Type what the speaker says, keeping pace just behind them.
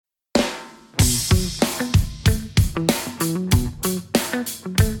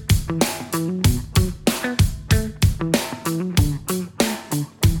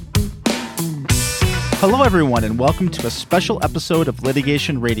everyone, and welcome to a special episode of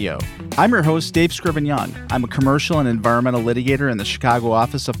Litigation Radio. I'm your host, Dave Scriven-Young. I'm a commercial and environmental litigator in the Chicago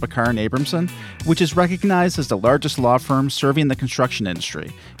office of Bakar & Abramson, which is recognized as the largest law firm serving the construction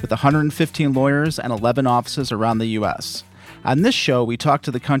industry, with 115 lawyers and 11 offices around the U.S. On this show, we talk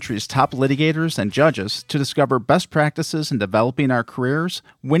to the country's top litigators and judges to discover best practices in developing our careers,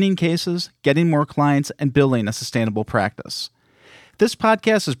 winning cases, getting more clients, and building a sustainable practice. This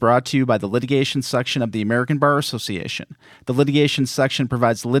podcast is brought to you by the litigation section of the American Bar Association. The litigation section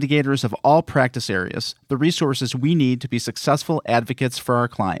provides litigators of all practice areas the resources we need to be successful advocates for our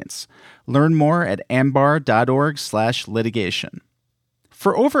clients. Learn more at ambar.org/litigation.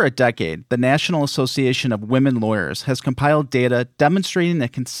 For over a decade, the National Association of Women Lawyers has compiled data demonstrating a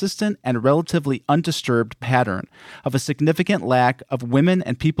consistent and relatively undisturbed pattern of a significant lack of women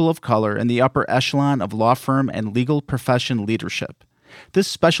and people of color in the upper echelon of law firm and legal profession leadership. This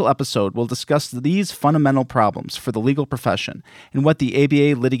special episode will discuss these fundamental problems for the legal profession and what the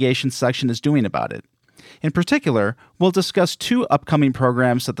ABA litigation section is doing about it. In particular, we'll discuss two upcoming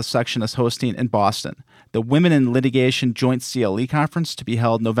programs that the section is hosting in Boston, the Women in Litigation Joint CLE Conference to be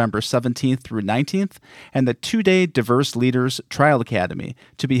held November 17th through 19th, and the two-day Diverse Leaders Trial Academy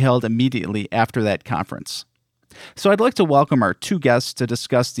to be held immediately after that conference. So I'd like to welcome our two guests to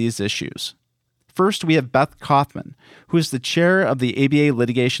discuss these issues. First, we have Beth Kaufman, who is the chair of the ABA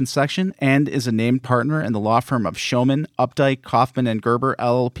litigation section and is a named partner in the law firm of Schoeman, Updike, Kaufman, and Gerber,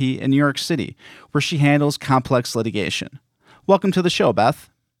 LLP in New York City, where she handles complex litigation. Welcome to the show, Beth.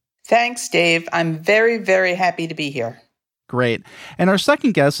 Thanks, Dave. I'm very, very happy to be here. Great. And our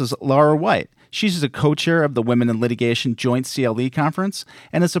second guest is Lara White. She's a co-chair of the Women in Litigation Joint CLE Conference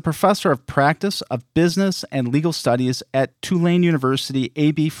and is a professor of practice of business and legal studies at Tulane University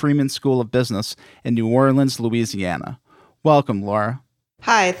A.B. Freeman School of Business in New Orleans, Louisiana. Welcome, Lara.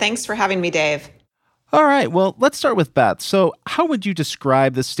 Hi, thanks for having me, Dave. All right, well, let's start with Beth. So how would you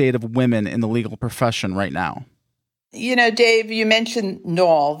describe the state of women in the legal profession right now? You know, Dave, you mentioned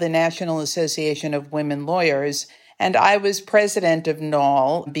NAWL, the National Association of Women Lawyers, and I was president of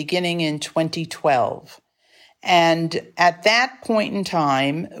NAWL beginning in 2012. And at that point in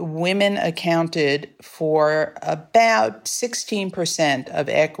time, women accounted for about 16% of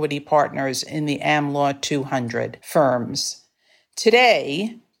equity partners in the AmLaw 200 firms.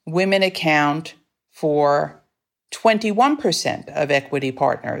 Today, women account for 21% of equity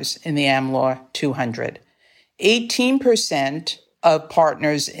partners in the AmLaw 200. 18% of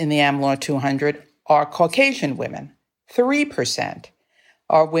partners in the AmLaw 200 are Caucasian women. 3%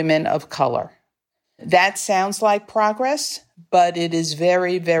 are women of color. That sounds like progress, but it is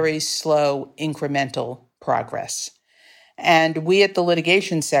very, very slow, incremental progress. And we at the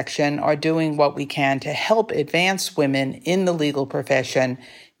litigation section are doing what we can to help advance women in the legal profession,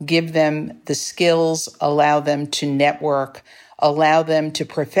 give them the skills, allow them to network, allow them to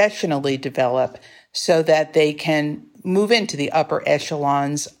professionally develop so that they can move into the upper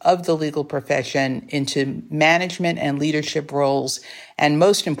echelons of the legal profession, into management and leadership roles, and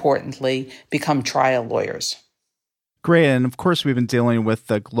most importantly, become trial lawyers. Great. And of course, we've been dealing with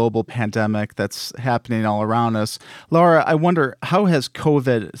the global pandemic that's happening all around us. Lara, I wonder, how has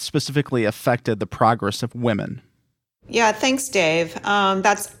COVID specifically affected the progress of women? Yeah, thanks, Dave.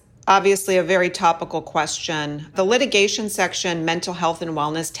 That's obviously a very topical question. The litigation section mental health and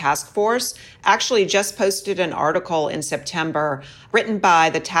wellness task force actually just posted an article in September written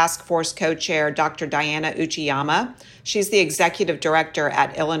by the task force co-chair, Dr. Diana Uchiyama. She's the executive director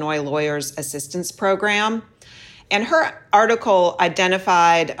at Illinois Lawyers Assistance Program. And her article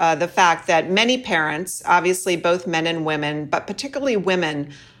identified the fact that many parents, obviously both men and women, but particularly women,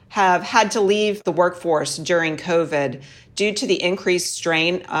 have had to leave the workforce during COVID due to the increased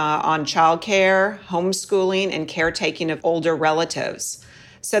strain on childcare, homeschooling, and caretaking of older relatives.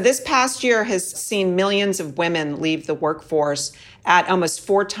 So this past year has seen millions of women leave the workforce at almost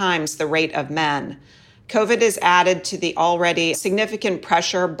 4 times the rate of men. COVID has added to the already significant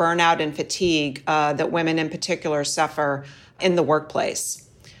pressure, burnout, and fatigue that women in particular suffer in the workplace.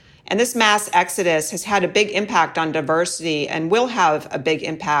 And this mass exodus has had a big impact on diversity and will have a big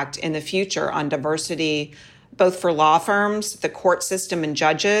impact in the future on diversity, both for law firms, the court system, and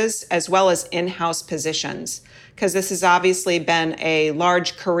judges, as well as in-house positions, because this has obviously been a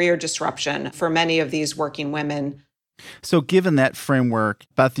large career disruption for many of these working women. So given that framework,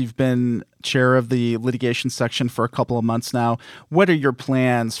 Beth, you've been chair of the litigation section for a couple of months now. What are your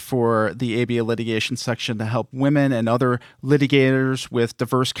plans for the ABA litigation section to help women and other litigators with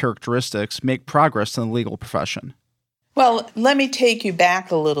diverse characteristics make progress in the legal profession? Well, let me take you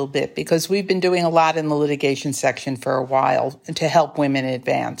back a little bit because we've been doing a lot in the litigation section for a while to help women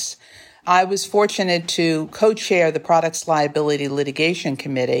advance. I was fortunate to co-chair the Products Liability Litigation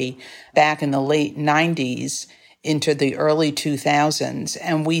Committee back in the late 90s into the early 2000s.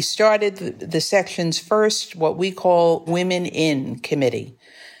 And we started the section's first, what we call Women in Committee,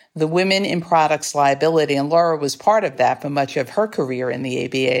 the Women in Products Liability. And Lara was part of that for much of her career in the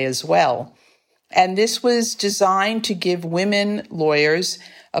ABA as well. And this was designed to give women lawyers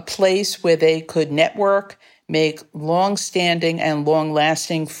a place where they could network, make long-standing and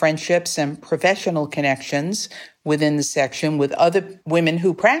long-lasting friendships and professional connections within the section with other women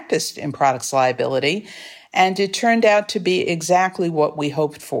who practiced in products liability. And it turned out to be exactly what we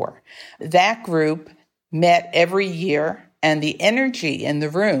hoped for. That group met every year, and the energy in the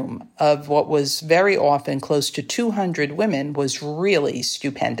room of what was very often close to 200 women was really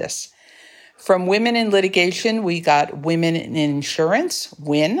stupendous. From Women in Litigation, we got Women in Insurance,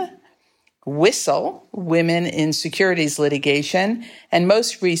 WIN, WHISTLE, Women in Securities Litigation, and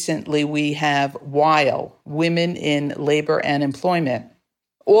most recently we have WHILE, Women in Labor and Employment.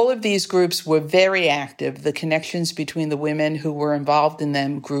 All of these groups were very active. The connections between the women who were involved in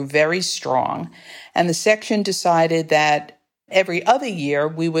them grew very strong, and the section decided that every other year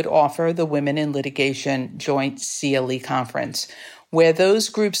we would offer the Women in Litigation Joint CLE Conference, where those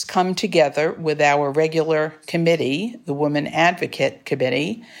groups come together with our regular committee, the Women Advocate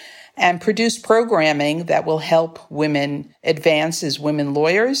Committee, and produce programming that will help women advance as women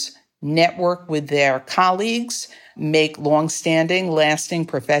lawyers, network with their colleagues, make long-standing, lasting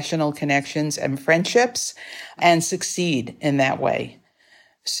professional connections and friendships, and succeed in that way.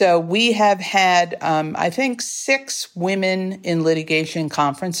 So we have had, I think, 6 Women in Litigation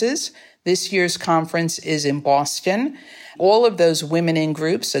conferences. This year's conference is in Boston. All of those women in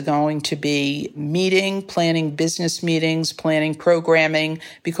groups are going to be meeting, planning business meetings, planning programming,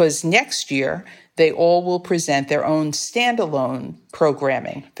 because next year they all will present their own standalone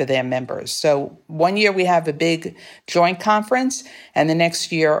programming for their members. So one year we have a big joint conference, and the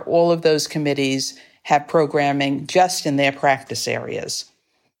next year all of those committees have programming just in their practice areas.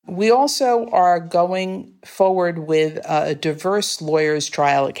 We also are going forward with a diverse lawyers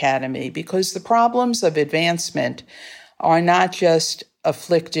trial academy, because the problems of advancement are not just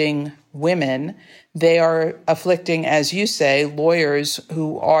afflicting women, they are afflicting, as you say, lawyers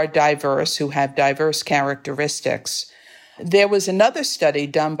who are diverse, who have diverse characteristics. There was another study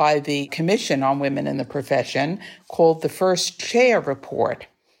done by the Commission on Women in the Profession called the First Chair Report.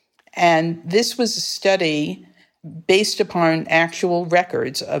 And this was a study based upon actual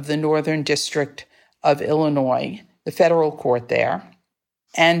records of the Northern District of Illinois, the federal court there.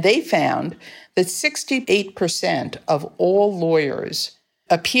 And they found that 68% of all lawyers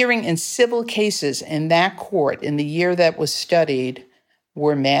appearing in civil cases in that court in the year that was studied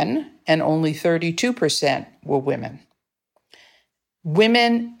were men, and only 32% were women.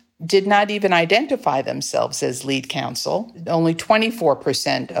 Women did not even identify themselves as lead counsel. Only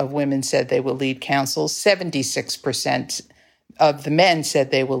 24% of women said they were lead counsel. 76% of the men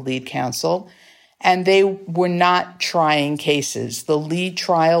said they were lead counsel. And they were not trying cases. The lead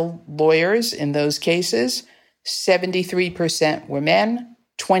trial lawyers in those cases, 73% were men,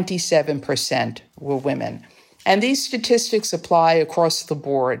 27% were women. And these statistics apply across the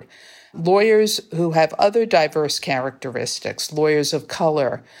board. Lawyers who have other diverse characteristics, lawyers of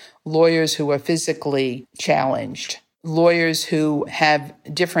color, lawyers who are physically challenged, lawyers who have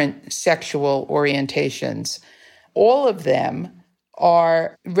different sexual orientations, all of them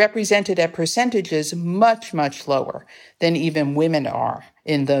are represented at percentages much, much lower than even women are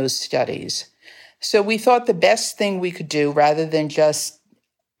in those studies. So we thought the best thing we could do, rather than just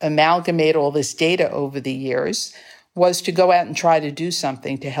amalgamate all this data over the years, was to go out and try to do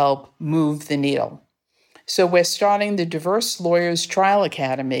something to help move the needle. So we're starting the Diverse Lawyers Trial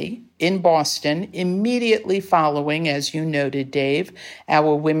Academy in Boston immediately following, as you noted, Dave,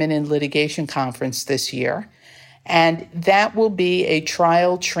 our Women in Litigation Conference this year. And that will be a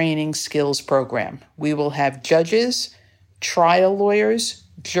trial training skills program. We will have judges, trial lawyers,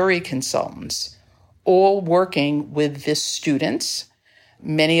 jury consultants, all working with the students,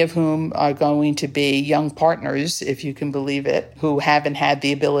 many of whom are going to be young partners, if you can believe it, who haven't had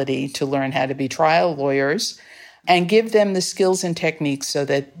the ability to learn how to be trial lawyers, and give them the skills and techniques so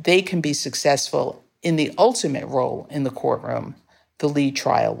that they can be successful in the ultimate role in the courtroom, the lead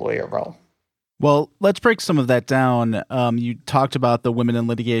trial lawyer role. Well, let's break some of that down. You talked about the Women in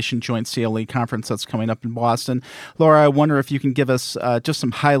Litigation Joint CLE Conference that's coming up in Boston. Lara, I wonder if you can give us just some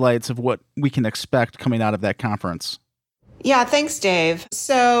highlights of what we can expect coming out of that conference. Yeah, thanks, Dave.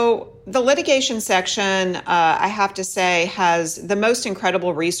 So the litigation section, I have to say, has the most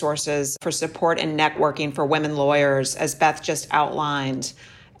incredible resources for support and networking for women lawyers, as Beth just outlined.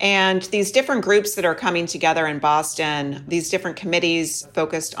 And these different groups that are coming together in Boston, these different committees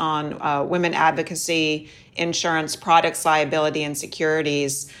focused on women advocacy, insurance, products, liability, and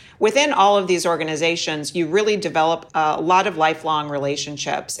securities. Within all of these organizations, you really develop a lot of lifelong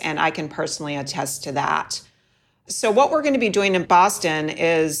relationships, and I can personally attest to that. So what we're going to be doing in Boston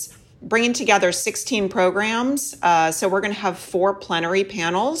is bringing together 16 programs. So we're going to have 4 plenary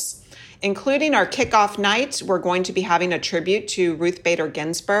panels. Including our kickoff night, we're going to be having a tribute to Ruth Bader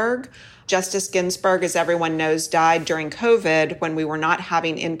Ginsburg. Justice Ginsburg, as everyone knows, died during COVID when we were not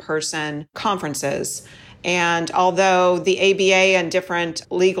having in-person conferences. And although the ABA and different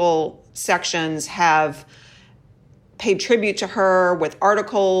legal sections have paid tribute to her with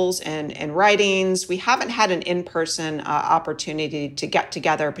articles and writings, we haven't had an in-person opportunity to get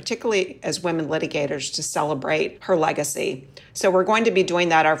together, particularly as women litigators, to celebrate her legacy. So we're going to be doing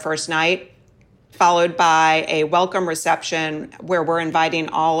that our first night, followed by a welcome reception where we're inviting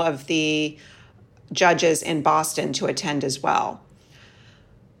all of the judges in Boston to attend as well.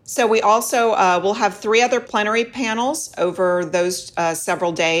 So we also will have 3 other plenary panels over those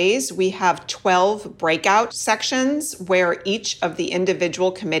several days. We have 12 breakout sections where each of the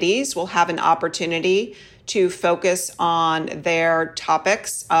individual committees will have an opportunity to focus on their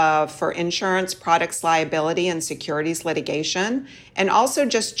topics for insurance, products, liability, and securities litigation, and also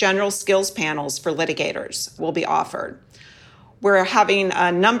just general skills panels for litigators will be offered. We're having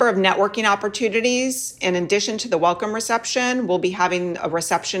a number of networking opportunities. In addition to the welcome reception, we'll be having a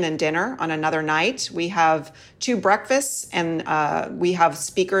reception and dinner on another night. We have 2 breakfasts and we have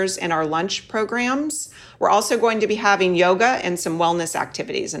speakers in our lunch programs. We're also going to be having yoga and some wellness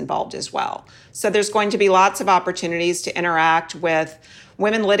activities involved as well. So there's going to be lots of opportunities to interact with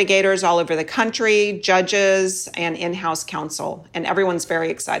women litigators all over the country, judges, and in-house counsel. And everyone's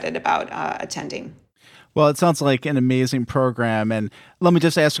very excited about attending. Well, it sounds like an amazing program. And let me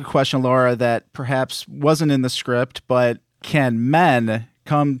just ask a question, Lara, that perhaps wasn't in the script, but can men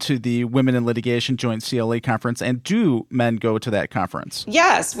come to the Women in Litigation Joint CLE Conference, and do men go to that conference?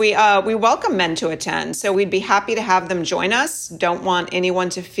 Yes, we welcome men to attend. So we'd be happy to have them join us. Don't want anyone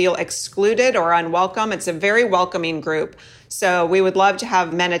to feel excluded or unwelcome. It's a very welcoming group. So we would love to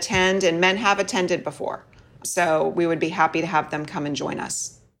have men attend, and men have attended before. So we would be happy to have them come and join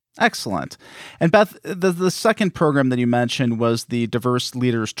us. Excellent. And Beth, the second program that you mentioned was the Diverse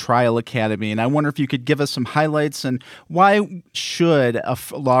Leaders Trial Academy. And I wonder if you could give us some highlights and why should a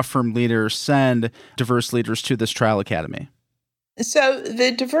law firm leader send diverse leaders to this trial academy? So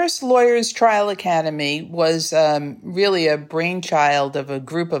the Diverse Lawyers Trial Academy was really a brainchild of a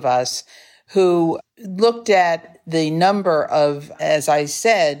group of us who looked at the number of, as I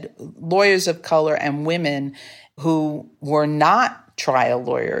said, lawyers of color and women who were not trial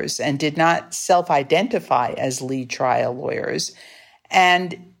lawyers and did not self-identify as lead trial lawyers.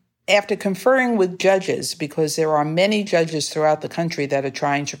 And after conferring with judges, because there are many judges throughout the country that are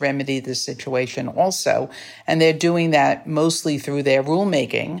trying to remedy this situation also, and they're doing that mostly through their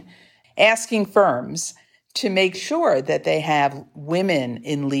rulemaking, asking firms to make sure that they have women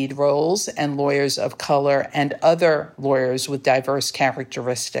in lead roles and lawyers of color and other lawyers with diverse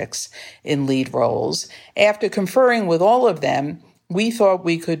characteristics in lead roles. After conferring with all of them, we thought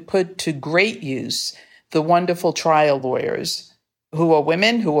we could put to great use the wonderful trial lawyers who are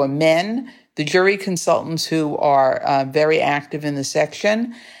women, who are men, the jury consultants who are very active in the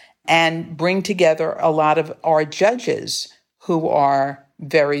section, and bring together a lot of our judges who are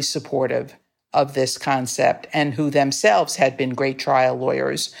very supportive of this concept and who themselves had been great trial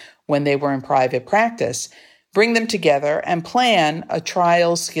lawyers when they were in private practice, bring them together and plan a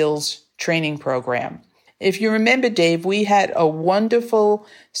trial skills training program. If you remember, Dave, we had a wonderful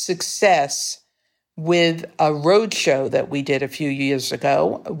success with a roadshow that we did a few years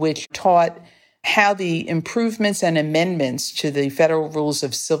ago, which taught how the improvements and amendments to the Federal Rules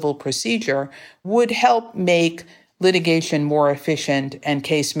of Civil Procedure would help make litigation more efficient and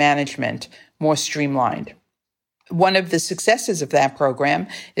case management more streamlined. One of the successes of that program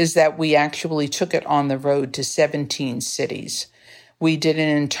is that we actually took it on the road to 17 cities. We did an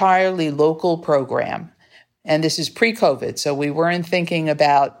entirely local program. And this is pre-COVID, so we weren't thinking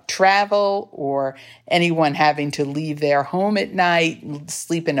about travel or anyone having to leave their home at night,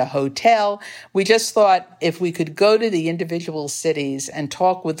 sleep in a hotel. We just thought if we could go to the individual cities and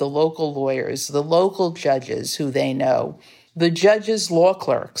talk with the local lawyers, the local judges who they know, the judges' law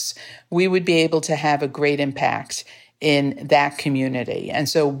clerks, we would be able to have a great impact in that community. And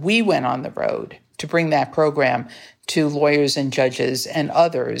so we went on the road to bring that program to lawyers and judges and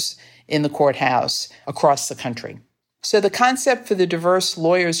others in the courthouse across the country. So the concept for the Diverse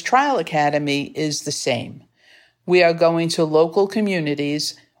Lawyers Trial Academy is the same. We are going to local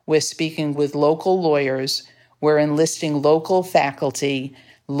communities We're speaking with local lawyers. We're enlisting local faculty,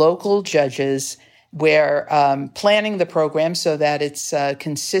 local judges. We're planning the program so that it's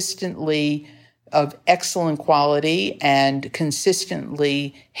consistently of excellent quality and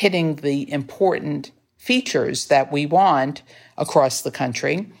consistently hitting the important features that we want across the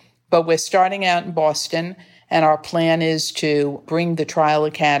country. But we're starting out in Boston, and our plan is to bring the Trial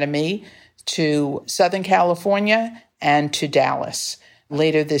Academy to Southern California and to Dallas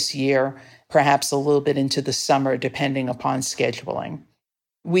later this year, perhaps a little bit into the summer, depending upon scheduling.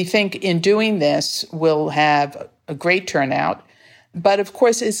 We think in doing this, we'll have a great turnout, but of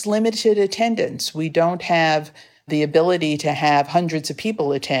course, it's limited attendance. We don't have the ability to have hundreds of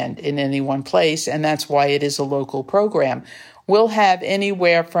people attend in any one place, and that's why it is a local program. We'll have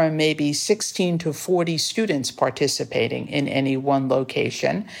anywhere from maybe 16 to 40 students participating in any one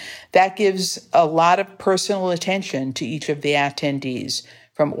location. That gives a lot of personal attention to each of the attendees,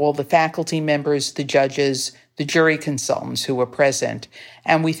 from all the faculty members, the judges, the jury consultants who are present.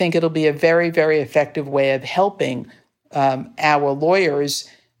 And we think it'll be a very, very effective way of helping our lawyers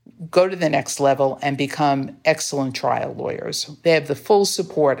go to the next level and become excellent trial lawyers. They have the full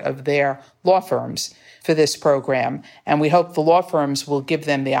support of their law firms for this program, and we hope the law firms will give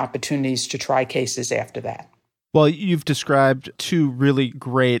them the opportunities to try cases after that. Well, you've described two really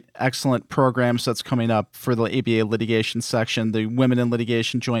great, excellent programs that's coming up for the ABA litigation section, the Women in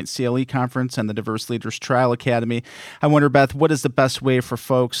Litigation Joint CLE Conference and the Diverse Leaders Trial Academy. I wonder, Beth, what is the best way for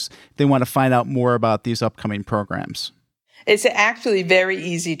folks they want to find out more about these upcoming programs? It's actually very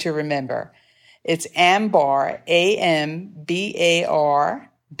easy to remember. It's ambar,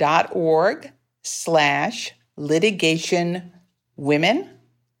 ambar.org/litigation women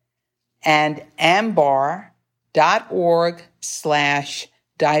and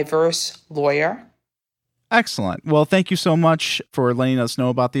ambar.org/diverse lawyer. Excellent. Well, thank you so much for letting us know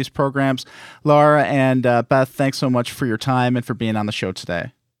about these programs. Lara and Beth, thanks so much for your time and for being on the show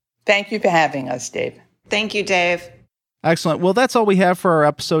today. Thank you for having us, Dave. Thank you, Dave. Excellent. Well, that's all we have for our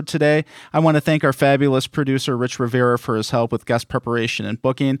episode today. I want to thank our fabulous producer, Rich Rivera, for his help with guest preparation and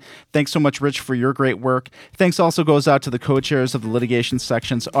booking. Thanks so much, Rich, for your great work. Thanks also goes out to the co-chairs of the litigation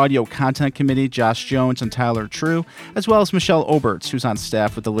section's audio content committee, Josh Jones and Tyler True, as well as Michelle Oberts, who's on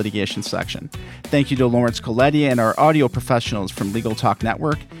staff with the litigation section. Thank you to Lawrence Coletti and our audio professionals from Legal Talk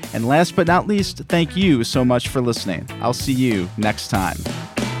Network. And last but not least, thank you so much for listening. I'll see you next time.